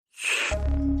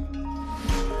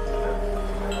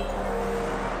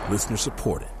Listener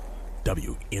supported.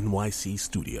 WNYC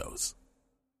Studios.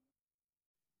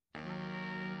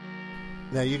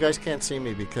 Now, you guys can't see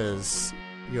me because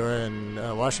you're in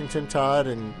Washington, Todd,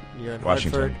 and you're in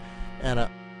Washington. Hartford. And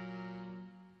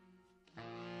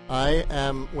I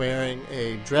am wearing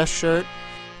a dress shirt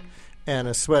and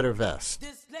a sweater vest.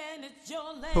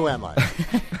 Who am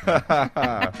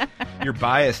I? You're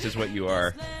biased is what you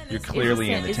are. You're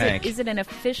clearly in the tank. Is it an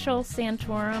official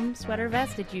Santorum sweater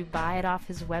vest? Did you buy it off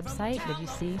his website? Did you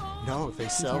see? No, they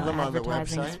sell them on the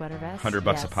website. Sweater vest?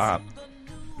 $100 a pop.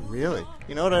 Really?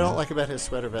 You know what I don't like about his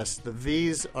sweater vests? The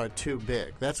V's are too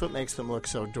big. That's what makes them look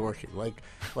so dorky. Like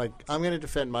I'm going to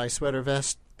defend my sweater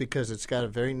vest because it's got a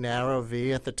very narrow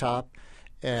V at the top.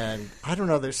 And I don't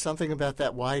know, there's something about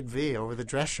that wide V over the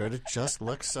dress shirt. It just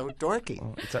looks so dorky.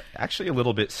 Well, it's actually a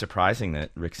little bit surprising that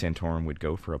Rick Santorum would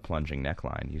go for a plunging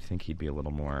neckline. You'd think he'd be a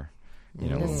little more,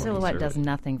 The silhouette does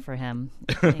nothing for him.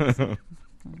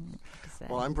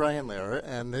 Well, I'm Brian Lehrer,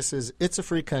 and this is It's a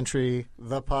Free Country,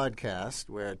 the podcast,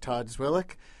 where Todd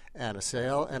Zwillich, Anna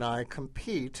Sale, and I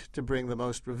compete to bring the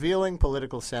most revealing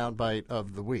political soundbite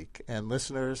of the week. And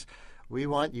listeners, we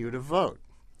want you to vote.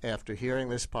 After hearing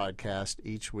this podcast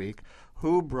each week,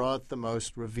 who brought the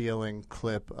most revealing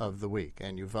clip of the week?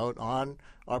 And you vote on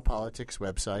our politics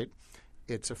website,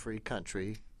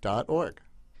 itsafreecountry.org.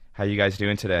 How you guys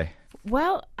doing today?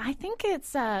 Well, I think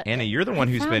it's Anna, you're the one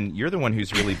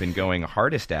who's really been going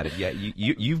hardest at it. Yeah,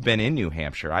 you've been in New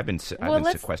Hampshire. I've been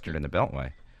sequestered in the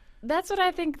Beltway. That's what I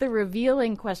think the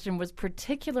revealing question was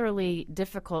particularly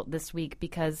difficult this week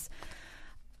because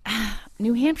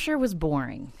New Hampshire was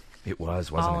boring. It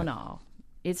was, wasn't it? All in all,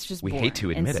 it's just we boring. hate to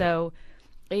admit it. And so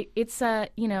it's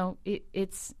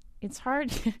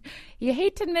hard. You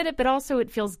hate to admit it, but also it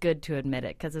feels good to admit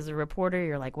it because as a reporter,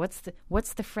 you're like, what's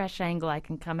the fresh angle I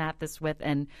can come at this with?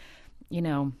 And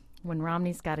when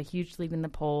Romney's got a huge lead in the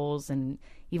polls, and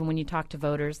even when you talk to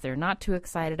voters, they're not too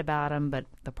excited about him, but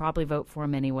they'll probably vote for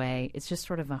him anyway. It's just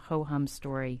sort of a ho-hum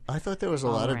story. I thought there was a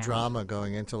lot of drama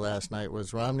going into last night.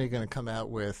 Was Romney going to come out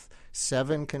with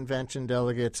 7 convention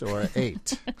delegates or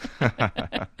 8?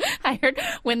 I heard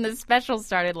when the special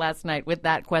started last night with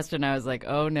that question, I was like,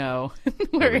 oh no,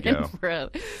 we're in for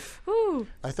it. Whew.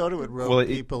 I thought it would rope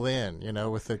people in,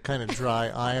 with the kind of dry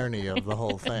irony of the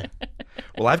whole thing.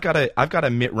 Well, I've got a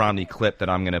Mitt Romney clip that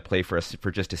I'm going to play for us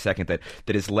for just a second that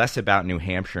is less about New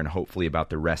Hampshire and hopefully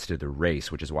about the rest of the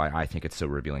race, which is why I think it's so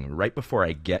revealing. Right before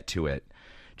I get to it,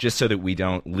 just so that we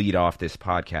don't lead off this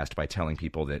podcast by telling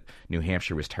people that New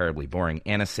Hampshire was terribly boring,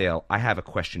 Anna Sale, I have a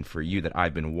question for you that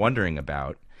I've been wondering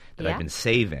about, that I've been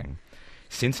saving.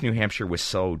 Since New Hampshire was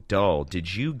so dull,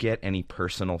 did you get any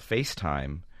personal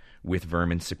FaceTime with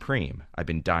Vermin Supreme? I've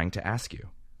been dying to ask you.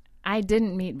 I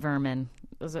didn't meet Vermin.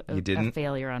 It was a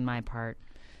failure on my part.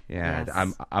 Yeah,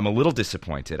 yes. I'm a little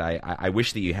disappointed. I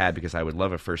wish that you had, because I would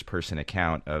love a first-person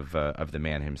account of the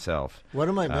man himself. What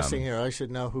am I missing here? I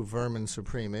should know who Vermin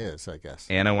Supreme is, I guess.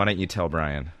 Anna, why don't you tell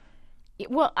Brian?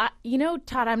 Well,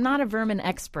 Todd, I'm not a vermin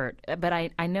expert, but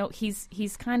I know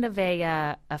he's kind of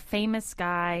a famous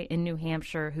guy in New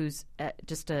Hampshire who's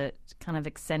just a kind of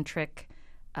eccentric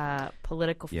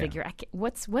political figure.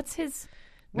 What's his...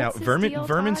 Now, What's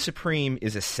Vermin Supreme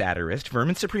is a satirist.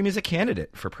 Vermin Supreme is a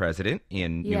candidate for president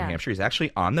in New Hampshire. He's actually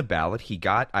on the ballot. He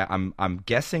got, I'm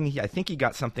guessing, I think he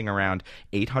got something around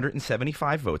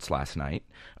 875 votes last night,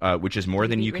 which is more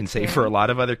than you can say for a lot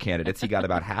of other candidates. He got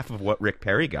about half of what Rick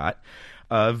Perry got.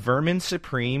 Vermin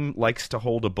Supreme likes to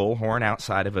hold a bullhorn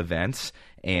outside of events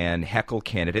and heckle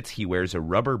candidates. He wears a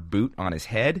rubber boot on his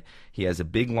head. He has a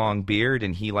big, long beard,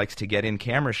 and he likes to get in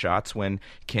camera shots when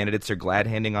candidates are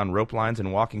glad-handing on rope lines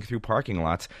and walking through parking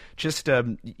lots. Just,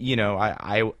 Brian,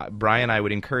 I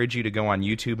would encourage you to go on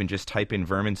YouTube and just type in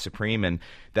Vermin Supreme, and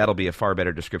that'll be a far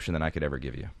better description than I could ever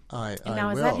give you. Is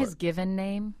that his given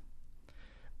name?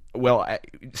 Well,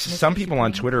 some people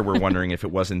on Twitter were wondering if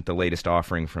it wasn't the latest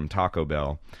offering from Taco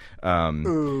Bell.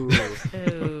 Ooh.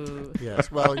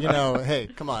 Yes. Well, hey,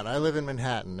 come on. I live in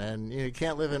Manhattan, and you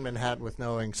can't live in Manhattan with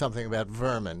knowing something about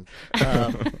vermin.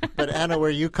 But, Anna, where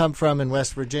you come from in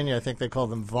West Virginia, I think they call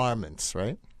them varmints,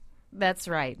 right? That's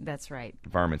right.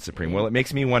 Vermin Supreme. Well, it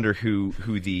makes me wonder who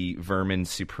the Vermin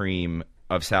Supreme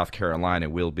of South Carolina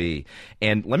will be.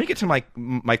 And let me get to my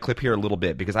clip here a little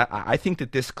bit, because I think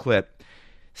that this clip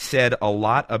said a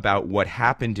lot about what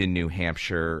happened in New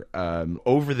Hampshire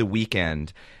over the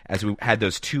weekend, as we had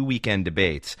those 2 weekend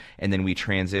debates, and then we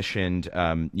transitioned,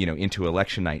 into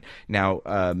election night. Now,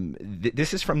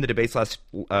 this is from the debates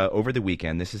over the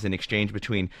weekend. This is an exchange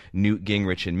between Newt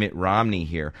Gingrich and Mitt Romney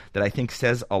here that I think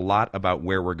says a lot about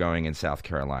where we're going in South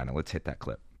Carolina. Let's hit that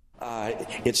clip.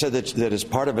 It said that as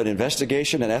part of an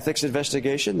investigation, an ethics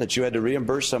investigation, that you had to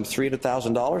reimburse some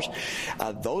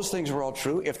 $300,000. Those things were all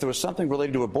true. If there was something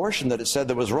related to abortion that it said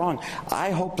that was wrong, I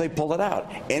hope they pull it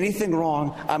out. Anything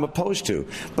wrong, I'm opposed to.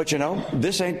 But, you know,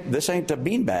 this ain't a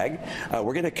beanbag.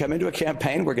 We're going to come into a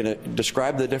campaign. We're going to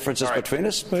describe the differences between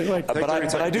us. But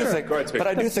I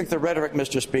do think the rhetoric,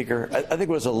 Mr. Speaker, I think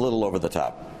was a little over the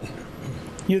top.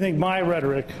 You think my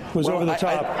rhetoric was over the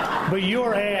top, but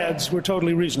your ads were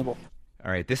totally reasonable.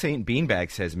 All right, this ain't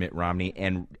beanbag, says Mitt Romney,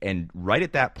 and right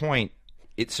at that point,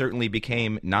 it certainly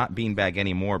became not beanbag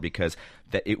anymore, because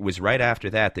that it was right after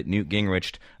that Newt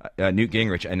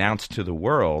Gingrich announced to the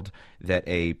world that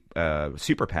a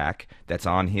super PAC that's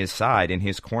on his side, in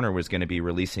his corner, was going to be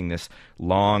releasing this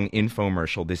long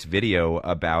infomercial, this video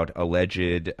about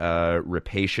alleged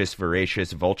rapacious,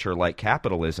 voracious, vulture-like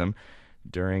capitalism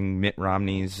during Mitt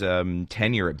Romney's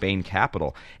tenure at Bain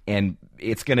Capital. And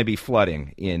it's going to be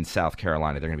flooding in South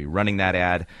Carolina. They're going to be running that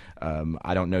ad.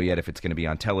 I don't know yet if it's going to be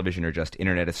on television or just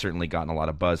internet. It's certainly gotten a lot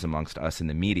of buzz amongst us in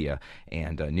the media.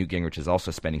 And Newt Gingrich is also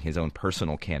spending his own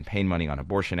personal campaign money on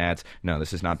abortion ads. No,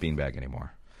 this is not beanbag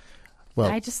anymore.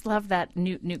 Well, I just love that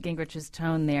Newt Gingrich's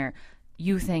tone there.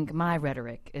 You think my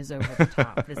rhetoric is over the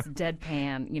top, this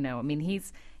deadpan, you know. I mean,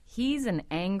 He's an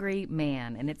angry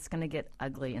man, and it's going to get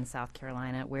ugly in South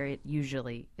Carolina, where it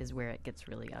usually is where it gets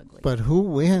really ugly. But who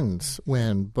wins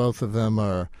when both of them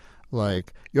are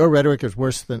like, your rhetoric is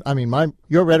worse than,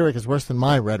 your rhetoric is worse than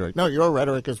my rhetoric. No, your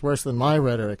rhetoric is worse than my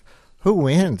rhetoric. Who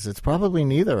wins? It's probably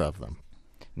neither of them.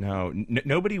 No,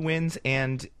 nobody wins,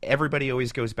 and everybody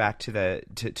always goes back to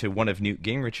one of Newt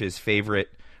Gingrich's favorite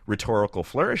rhetorical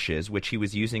flourishes, which he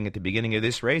was using at the beginning of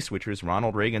this race, which was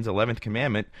Ronald Reagan's 11th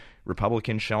commandment: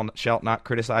 Republicans shall not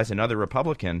criticize another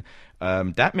Republican.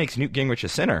 That makes Newt Gingrich a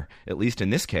sinner, at least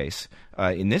in this case,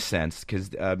 in this sense,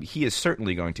 because he is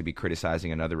certainly going to be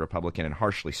criticizing another Republican, and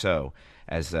harshly so,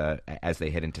 as they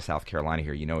head into South Carolina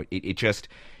here. You know, it just,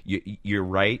 you're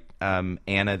right,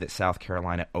 Anna, that South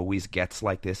Carolina always gets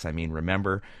like this. I mean,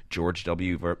 remember George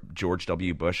W.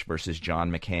 Bush versus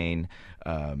John McCain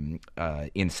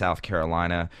in South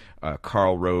Carolina,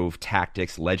 Karl Rove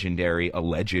tactics, legendary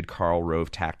alleged Karl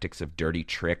Rove tactics of dirty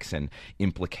tricks and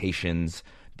implications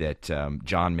that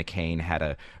John McCain had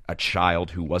a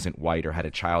child who wasn't white or had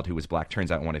a child who was black.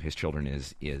 Turns out one of his children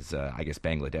is I guess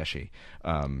Bangladeshi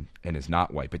and is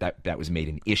not white. But that was made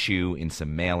an issue in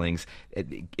some mailings.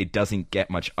 It doesn't get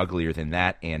much uglier than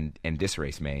that, and this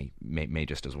race may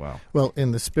just as well. Well,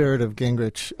 in the spirit of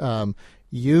Gingrich,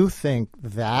 you think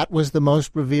that was the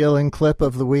most revealing clip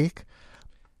of the week?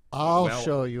 I'll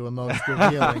show you a most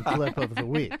revealing clip of the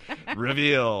week.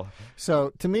 Reveal.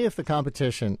 So, to me, if the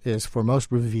competition is for most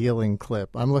revealing clip,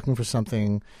 I'm looking for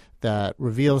something that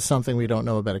reveals something we don't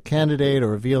know about a candidate, or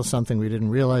reveals something we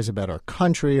didn't realize about our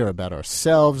country or about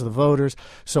ourselves, the voters.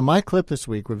 So my clip this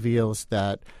week reveals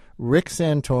that Rick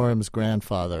Santorum's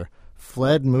grandfather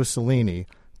fled Mussolini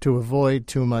to avoid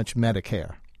too much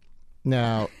Medicare.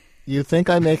 Now, you think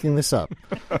I'm making this up,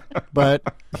 but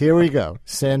here we go.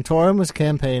 Santorum was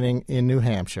campaigning in New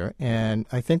Hampshire, and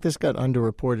I think this got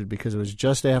underreported because it was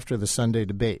just after the Sunday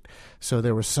debate. So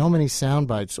there were so many sound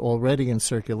bites already in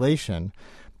circulation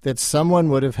that someone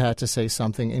would have had to say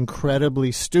something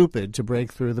incredibly stupid to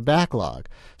break through the backlog,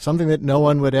 something that no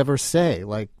one would ever say,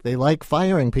 like they like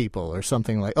firing people or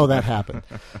something like, oh, that happened.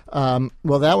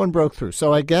 Well, that one broke through.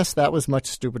 So I guess that was much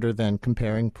stupider than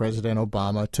comparing President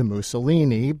Obama to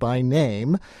Mussolini by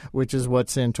name, which is what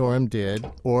Santorum did,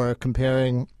 or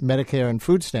comparing Medicare and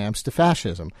food stamps to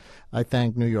fascism. I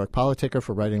thank New York Politicker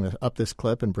for writing up this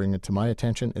clip and bringing it to my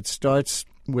attention. It starts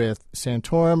with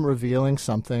Santorum revealing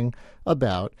something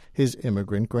about his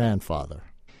immigrant grandfather.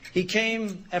 He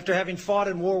came after having fought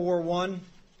in World War I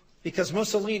because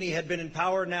Mussolini had been in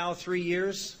power now 3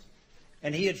 years,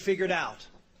 and he had figured out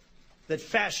that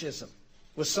fascism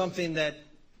was something that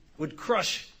would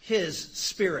crush his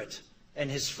spirit and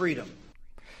his freedom.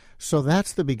 So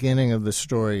that's the beginning of the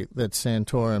story that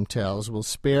Santorum tells. We'll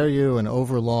spare you an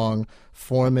overlong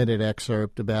 4-minute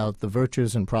excerpt about the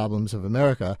virtues and problems of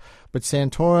America, but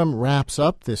Santorum wraps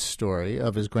up this story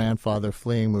of his grandfather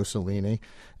fleeing Mussolini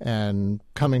and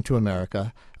coming to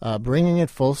America, bringing it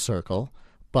full circle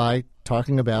by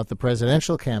talking about the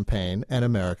presidential campaign and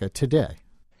America today.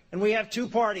 And we have two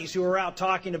parties who are out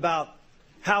talking about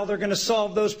how they're going to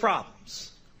solve those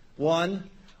problems.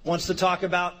 One wants to talk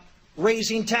about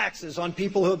raising taxes on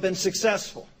people who have been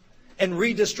successful and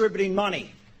redistributing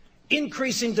money,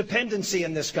 increasing dependency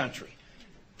in this country,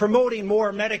 promoting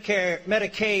more Medicare,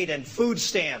 Medicaid, and food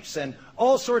stamps, and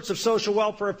all sorts of social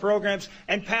welfare programs,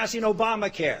 and passing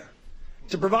Obamacare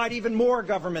to provide even more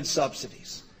government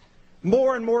subsidies.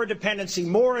 more and more dependency,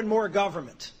 more and more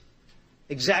government.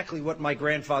 Exactly what my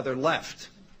grandfather left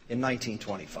in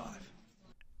 1925.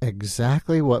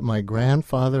 Exactly what my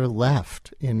grandfather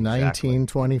left in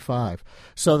 1925.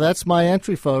 So that's my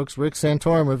entry, folks. Rick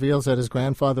Santorum reveals that his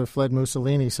grandfather fled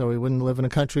Mussolini so he wouldn't live in a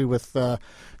country with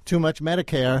too much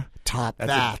Medicare.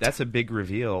 That's a big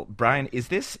reveal. Brian, is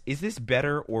this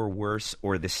better or worse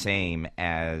or the same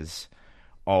as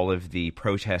all of the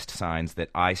protest signs that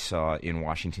I saw in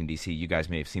Washington, D.C.? You guys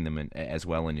may have seen them as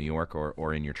well in New York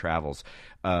or in your travels.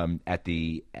 At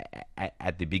the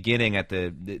beginning, at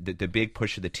the big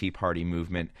push of the Tea Party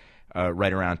movement,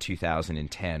 right around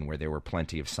 2010, where there were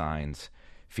plenty of signs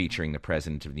featuring the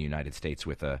President of the United States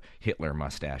with a Hitler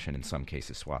mustache and in some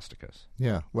cases swastikas.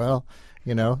 Yeah, well,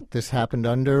 this happened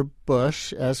under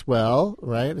Bush as well,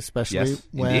 right? Especially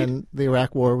when the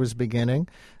Iraq War was beginning.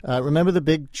 Remember the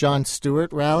big Jon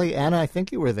Stewart rally? Anna, I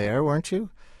think you were there, weren't you?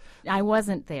 I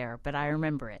wasn't there, but I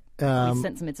remember it. We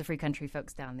sent some It's a Free Country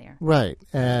folks down there. Right,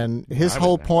 and his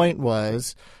whole point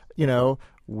was,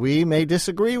 we may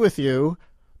disagree with you,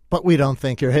 but we don't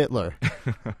think you're Hitler.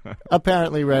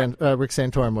 Apparently, Rick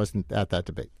Santorum wasn't at that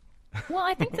debate. Well,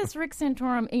 I think this Rick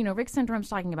Santorum, Rick Santorum's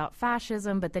talking about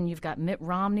fascism, but then you've got Mitt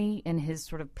Romney in his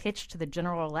sort of pitch to the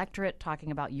general electorate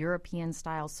talking about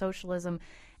European-style socialism.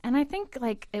 And I think,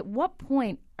 at what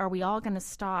point are we all going to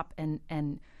stop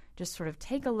and just sort of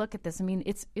take a look at this? I mean,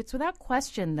 it's without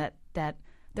question that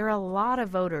there are a lot of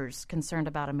voters concerned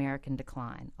about American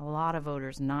decline, a lot of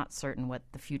voters not certain what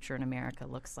the future in America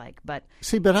looks like. But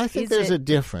I think there's a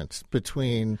difference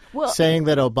between saying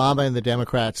that Obama and the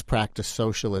Democrats practice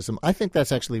socialism. I think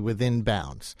that's actually within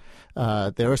bounds.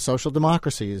 There are social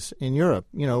democracies in Europe.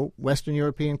 Western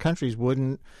European countries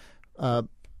wouldn't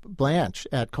blanch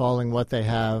at calling what they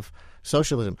have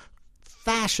socialism.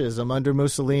 Fascism under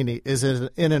Mussolini is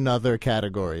in another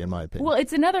category, in my opinion. Well,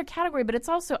 it's another category, but it's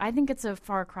also, I think it's a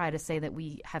far cry to say that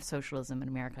we have socialism in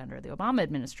America under the Obama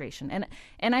administration.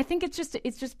 And I think it's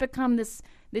just become this,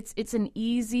 it's an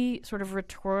easy sort of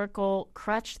rhetorical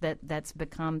crutch that's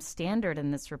become standard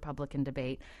in this Republican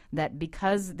debate, that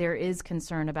because there is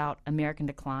concern about American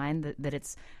decline, that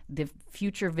it's the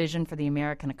future vision for the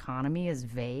American economy is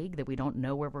vague, that we don't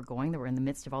know where we're going, that we're in the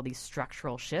midst of all these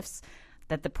structural shifts,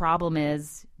 that the problem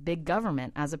is big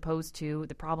government, as opposed to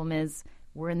the problem is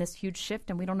we're in this huge shift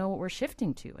and we don't know what we're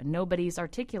shifting to. And nobody's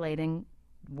articulating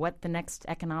what the next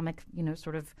economic,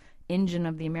 sort of engine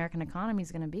of the American economy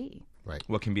is going to be. Right.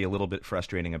 What can be a little bit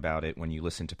frustrating about it when you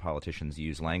listen to politicians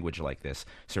use language like this,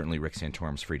 certainly Rick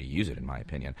Santorum's free to use it, in my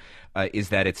opinion, is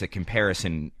that it's a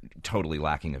comparison totally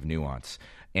lacking of nuance.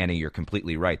 Anna, you're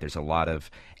completely right. There's a lot of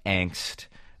angst,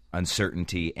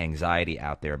 uncertainty, anxiety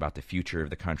out there about the future of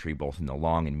the country, both in the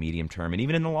long and medium term, and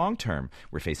even in the long term.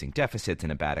 We're facing deficits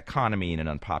and a bad economy and an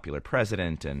unpopular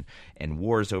president and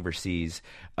wars overseas.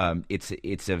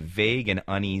 It's a vague and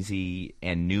uneasy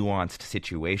and nuanced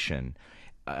situation.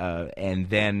 And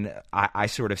then I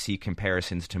sort of see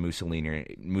comparisons to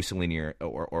Mussolini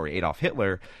or Adolf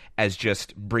Hitler as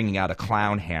just bringing out a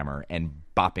clown hammer and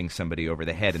bopping somebody over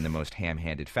the head in the most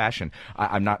ham-handed fashion.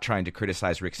 I'm not trying to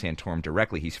criticize Rick Santorum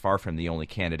directly. He's far from the only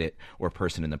candidate or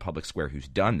person in the public square who's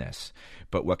done this.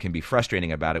 But what can be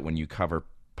frustrating about it when you cover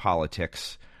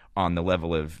politics on the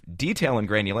level of detail and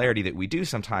granularity that we do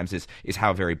sometimes is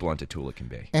how very blunt a tool it can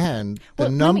be. And the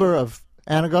number of...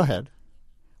 Anna, go ahead.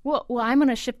 Well, I'm going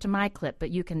to shift to my clip,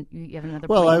 but you have another.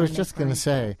 Well, I was just going to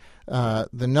say the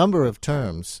number of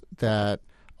terms that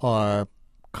are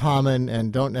common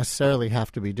and don't necessarily have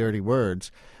to be dirty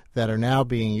words that are now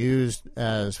being used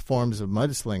as forms of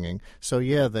mudslinging. So,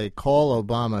 yeah, they call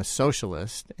Obama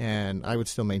socialist, and I would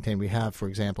still maintain we have, for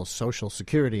example, Social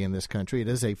Security in this country. It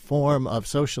is a form of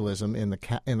socialism in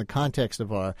the context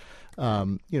of our,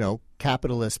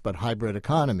 capitalist but hybrid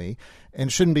economy,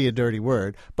 and shouldn't be a dirty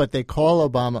word. But they call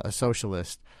Obama a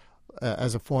socialist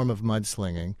as a form of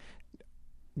mudslinging.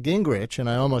 Gingrich, and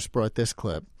I almost brought this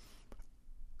clip,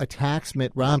 attacks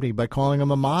Mitt Romney by calling him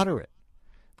a moderate.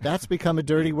 That's become a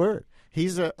dirty word.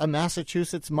 He's a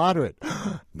Massachusetts moderate.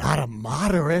 Not a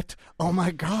moderate. Oh,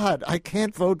 my God, I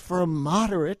can't vote for a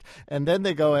moderate. And then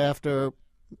they go after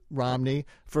Romney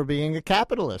for being a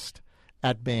capitalist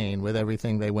at Maine with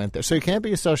everything they went there. So you can't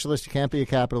be a socialist, you can't be a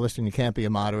capitalist, and you can't be a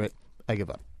moderate. I give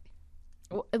up.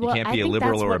 You can't be a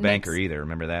liberal or a banker either.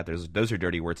 Remember that? Those are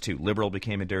dirty words, too. Liberal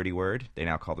became a dirty word. They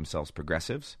now call themselves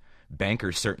progressives.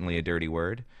 Banker's certainly a dirty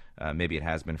word. Maybe it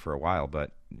has been for a while,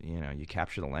 but, you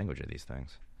capture the language of these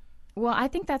things. Well, I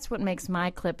think that's what makes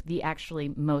my clip the actually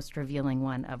most revealing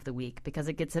one of the week, because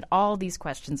it gets at all these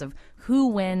questions of who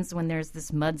wins when there's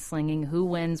this mudslinging, who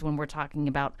wins when we're talking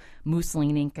about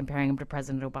Mussolini, comparing him to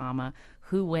President Obama,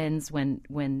 who wins when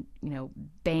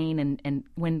Bain and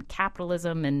when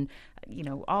capitalism and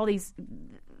all these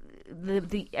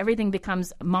everything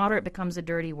becomes moderate becomes a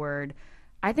dirty word.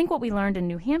 I think what we learned in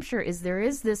New Hampshire is there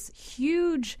is this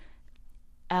huge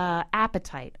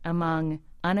appetite among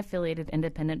unaffiliated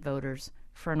independent voters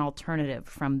for an alternative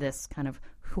from this kind of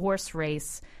horse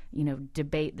race,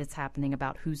 debate that's happening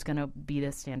about who's going to be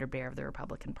the standard bearer of the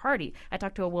Republican Party. I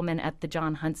talked to a woman at the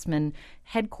John Huntsman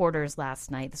headquarters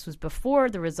last night. This was before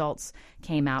the results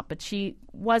came out, but she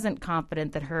wasn't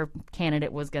confident that her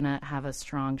candidate was going to have a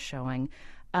strong showing.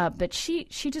 But she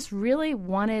just really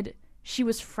wanted. She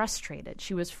was frustrated.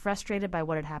 She was frustrated by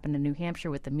what had happened in New Hampshire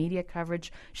with the media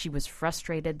coverage. She was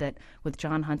frustrated that with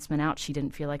John Huntsman out, she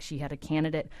didn't feel like she had a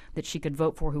candidate that she could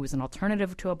vote for who was an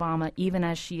alternative to Obama, even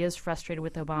as she is frustrated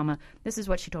with Obama. This is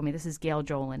what she told me. This is Gail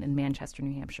Jolin in Manchester,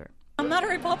 New Hampshire. I'm not a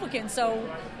Republican, so,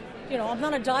 I'm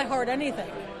not a diehard anything.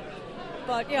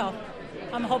 But,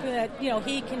 I'm hoping that,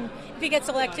 he can, if he gets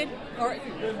elected, or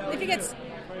if he gets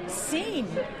seen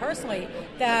personally,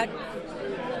 that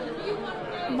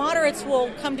moderates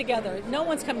will come together. No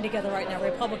one's coming together right now,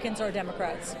 Republicans or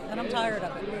Democrats, and I'm tired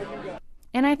of it.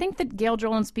 And I think that Gail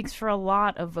Jolin speaks for a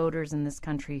lot of voters in this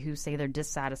country who say they're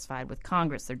dissatisfied with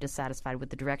Congress, they're dissatisfied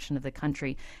with the direction of the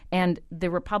country. And the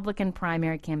Republican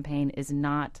primary campaign is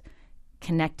not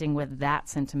connecting with that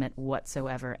sentiment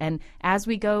whatsoever. And as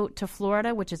we go to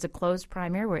Florida, which is a closed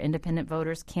primary where independent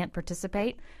voters can't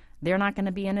participate, they're not going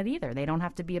to be in it either. They don't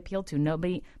have to be appealed to.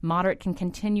 Nobody moderate can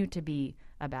continue to be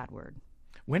a bad word.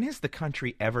 When has the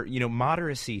country ever,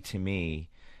 moderacy to me,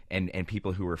 and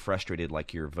people who are frustrated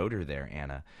like your voter there,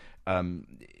 Anna,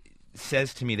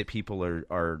 says to me that people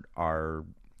are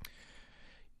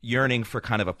yearning for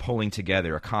kind of a pulling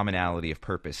together, a commonality of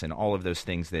purpose, and all of those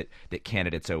things that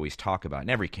candidates always talk about. And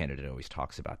every candidate always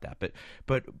talks about that.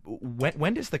 But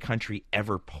when does the country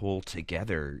ever pull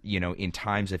together, in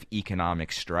times of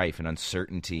economic strife and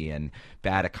uncertainty and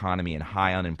bad economy and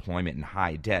high unemployment and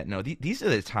high debt? No, these are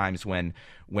the times when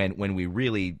we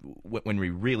really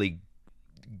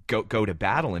go to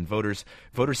battle, and voters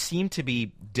seem to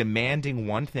be demanding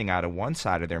one thing out of one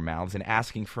side of their mouths and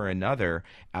asking for another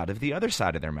out of the other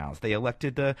side of their mouths. They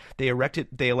elected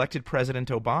President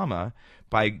Obama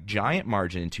by giant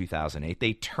margin in 2008.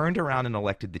 They turned around and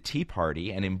elected the Tea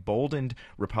Party and emboldened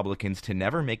Republicans to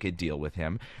never make a deal with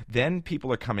him. Then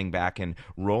people are coming back and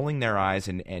rolling their eyes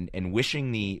and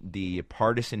wishing the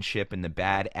partisanship and the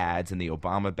bad ads and the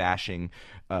Obama bashing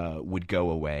would go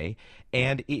away.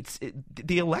 And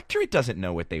the electorate doesn't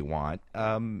know what they want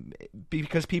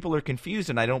because people are confused,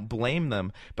 and I don't blame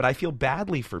them. But I feel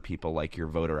badly for people like your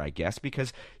voter, I guess,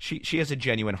 because she has a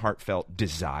genuine, heartfelt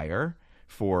desire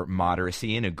for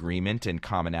moderacy and agreement and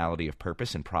commonality of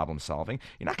purpose and problem solving.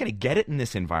 You're not going to get it in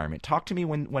this environment. Talk to me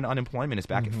when unemployment is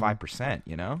back at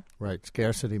 5%, Right.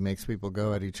 Scarcity makes people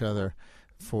go at each other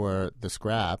for the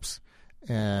scraps.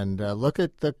 And look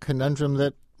at the conundrum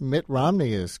that Mitt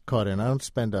Romney is caught in. I don't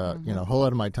spend a whole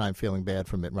lot of my time feeling bad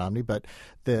for Mitt Romney, but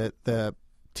the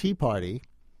Tea Party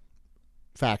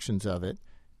factions of it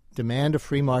demand a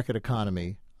free market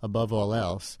economy above all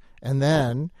else, and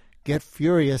then get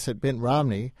furious at Mitt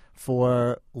Romney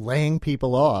for laying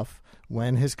people off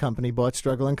when his company bought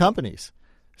struggling companies.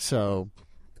 So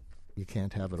you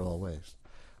can't have it all ways.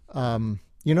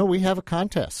 We have a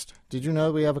contest. Did you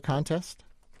know we have a contest?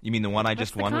 You mean the one I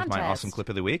just won with my awesome clip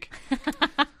of the week?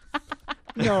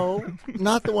 No,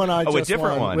 not the one I just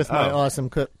won with my awesome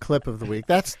clip of the week.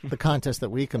 That's the contest that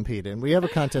we compete in. We have a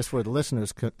contest for the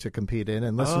listeners to compete in.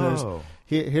 And listeners,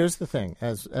 here's the thing.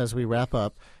 As we wrap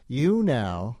up, you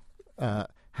now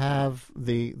have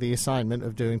the assignment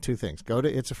of doing two things. Go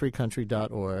to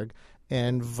itsafreecountry.org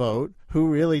and vote who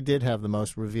really did have the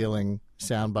most revealing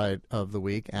soundbite of the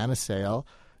week. Anna Sale,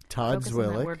 Todd Zwillich.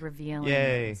 On that word revealing,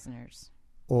 listeners.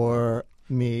 Or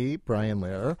me, Brian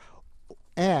Lehrer.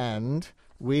 And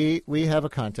we have a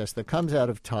contest that comes out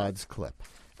of Todd's clip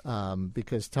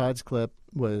because Todd's clip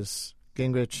was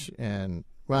Gingrich and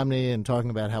Romney and talking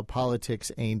about how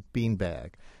politics ain't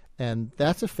beanbag. And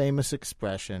that's a famous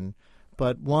expression,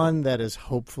 but one that is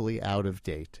hopefully out of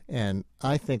date. And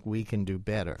I think we can do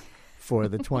better for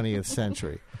the 20th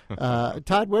century.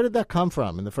 Todd, where did that come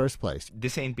from in the first place?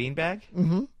 This ain't beanbag?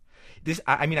 Mm-hmm.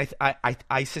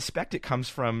 I suspect it comes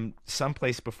from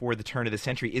someplace before the turn of the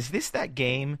century. Is this that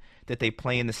game that they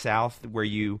play in the South where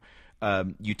you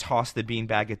toss the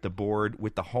beanbag at the board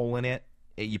with the hole in it?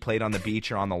 You play it on the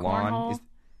beach or on the lawn?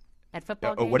 At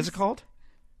football games? What is it called?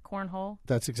 Cornhole.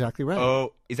 That's exactly right.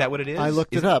 Oh, is that what it is? I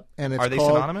looked it up, and it's Are they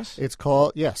synonymous? It's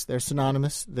called, yes, they're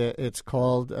synonymous. It's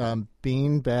called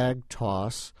beanbag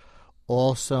toss,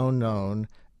 also known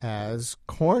as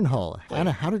cornhole.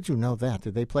 Anna, how did you know that?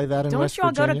 Did they play that in West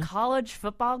Virginia? Don't you all go to college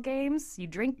football games? You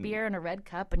drink beer in a red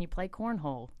cup and you play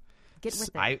cornhole. Get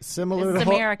with it. Similar this to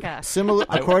is America. Similar,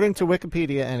 according to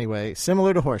Wikipedia, anyway.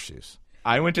 Similar to horseshoes.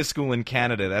 I went to school in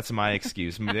Canada. That's my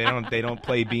excuse. They don't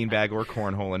play beanbag or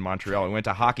cornhole in Montreal. We went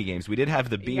to hockey games. We did have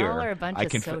the beer. Y'all are a bunch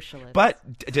of socialists. But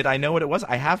did I know what it was?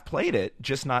 I have played it,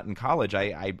 just not in college.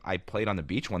 I played on the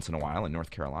beach once in a while in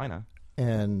North Carolina.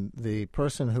 And the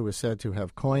person who was said to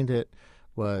have coined it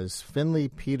was Finley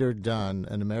Peter Dunn,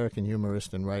 an American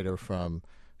humorist and writer from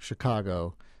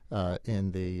Chicago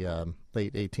in the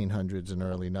late 1800s and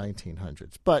early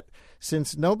 1900s. But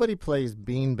since nobody plays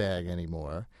beanbag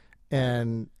anymore,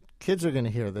 and kids are going to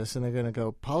hear this and they're going to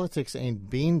go, politics ain't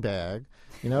beanbag.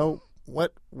 You know,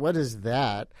 what is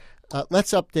that?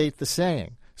 Let's update the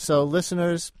saying. So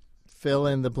listeners, fill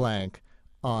in the blank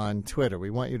on Twitter. We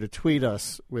want you to tweet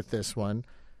us with this one.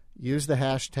 Use the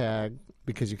hashtag,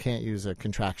 because you can't use a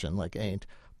contraction like ain't.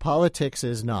 Politics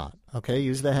is not. Okay,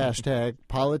 use the hashtag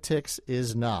politics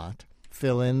is not.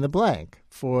 Fill in the blank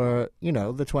for, the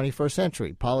 21st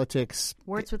century. Politics.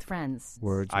 Words with friends.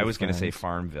 I was going to say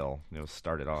Farmville.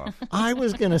 Start it off. I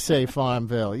was going to say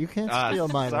Farmville. You can't steal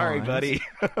my sorry, lines. Buddy.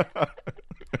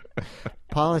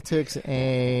 Politics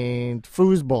ain't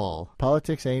foosball.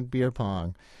 Politics ain't beer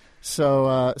pong.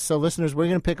 So listeners, we're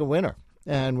going to pick a winner,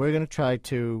 and we're going to try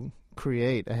to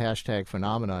create a hashtag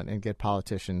phenomenon and get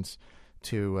politicians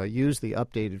to use the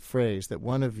updated phrase that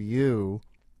one of you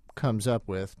comes up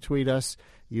with. Tweet us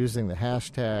using the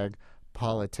hashtag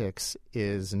politics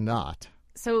is not.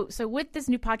 So with this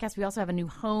new podcast, we also have a new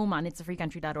home on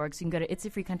itsafreecountry.org. So you can go to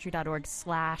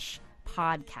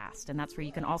itsafreecountry.org/podcast, and that's where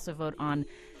you can also vote on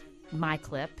my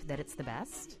clip that it's the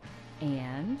best.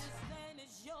 And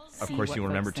of course, you'll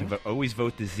remember to always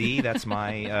vote the Z. That's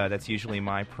my. That's usually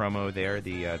my promo there.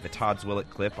 The Todd Zwillich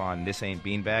clip on This Ain't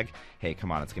Beanbag. Hey,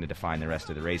 come on, it's going to define the rest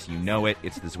of the race. You know it.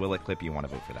 It's the Zwillich clip. You want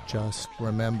to vote for that. Just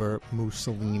remember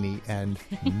Mussolini and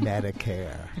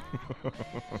Medicare.